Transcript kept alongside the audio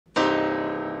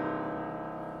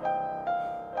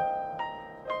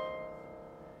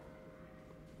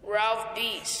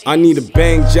I need a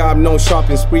bang job, no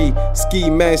shopping spree. Ski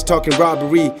mask talking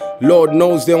robbery. Lord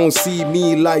knows they don't see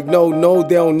me like no,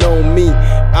 they don't know me.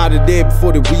 Out of there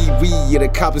before the wee. Yeah, the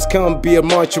coppers come be a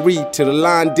marchery. To the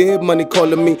line dead, money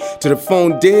calling me. To the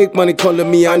phone dig, money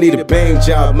calling me. I need a bang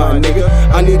job, my nigga.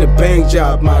 I need a bang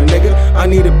job, my nigga. I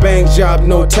need a bang job,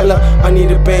 no teller. I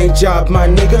need a bang job, my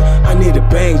nigga. I need a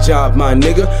bang job, my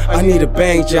nigga. I need a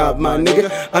bang job, my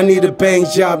nigga. I need a bang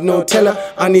job, no teller.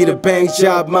 I need a bang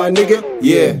job, my nigga.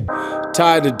 Yeah.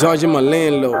 Tired of dodging my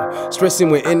landlord, stressing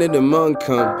when end of the month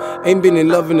come. Ain't been in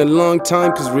love in a long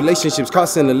time, cause relationships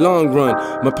cost in the long run.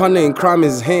 My partner in crime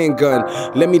is his handgun.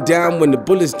 Let me down when the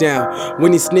bullet's down.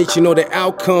 When he snitch, you know the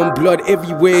outcome. Blood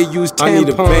everywhere, use tampon. I need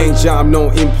a bang job, no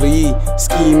employee.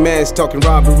 Ski mask talking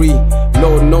robbery.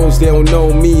 Lord knows they don't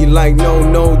know me like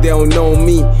no, they don't know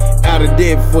me. Out of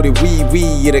there before the wee.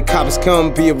 Yeah, the cops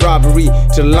come be a robbery.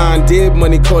 To the line dead,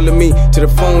 money calling me. To the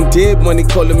phone dead, money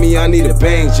calling me. I need a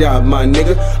bang job, my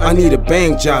nigga. I need a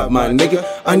bang job, my nigga.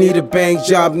 I need a bang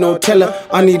job, no teller.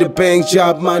 I need a bang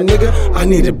job, my nigga. I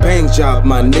need a bang job,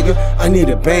 my nigga. I need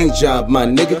a bang job, my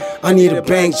nigga. I need a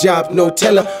bang job, no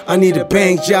teller. I need a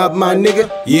bang job, my nigga.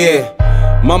 Yeah.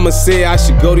 Mama say I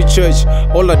should go to church.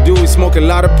 All I do is smoke a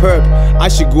lot of perp. I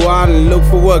should go out and look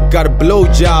for work. Got a blow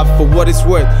job for what it's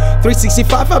worth.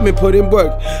 365 I've been putting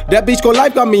work. That bitch called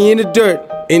life got me in the dirt.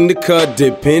 In the cut,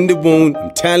 dip in the wound.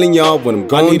 I'm telling y'all what I'm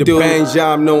gonna do. I need a bang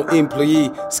job, no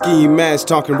employee. Ski mask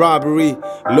talking robbery.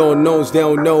 Lord knows they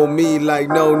don't know me like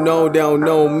no, they don't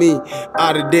know me.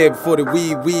 Out of there before the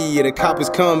wee. Yeah, the coppers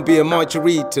come be a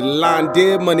marchery. To the line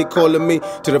dead, money calling me.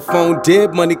 To the phone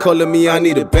dead, money calling me. I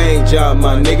need a bang job,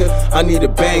 my nigga. I need a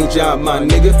bang job, my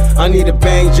nigga. I need a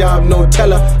bang job, no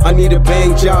teller. I need a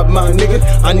bang job, my nigga.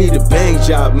 I need a bang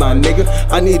job, my nigga.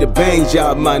 I need a bang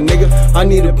job, my nigga. I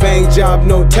need a bang job,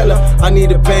 no teller. I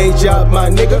need a bang job, my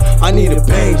nigga. I need a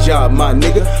bang job, my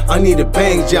nigga. I need a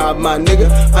bang job, my nigga.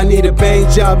 I need a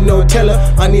bang job, no teller.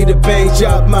 I need a bang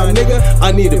job, my nigga.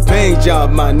 I need a bang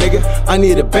job, my nigga. I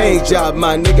need a bang job,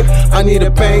 my nigga. I need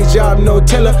a bang job, no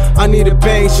teller. I need a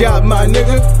bang job, my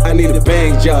nigga. I need a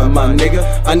bang job, my nigga.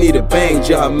 I need a bang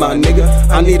job, my nigga.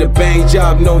 I need a bang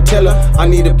job, no teller. I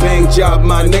need a bang job,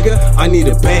 my nigga. I need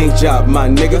a bang job, my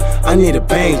nigga. I need a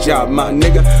bang job, my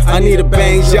nigga. I need a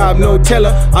bang job, no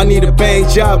teller. I need a bang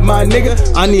job, my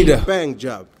nigga. I need a bang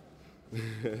job.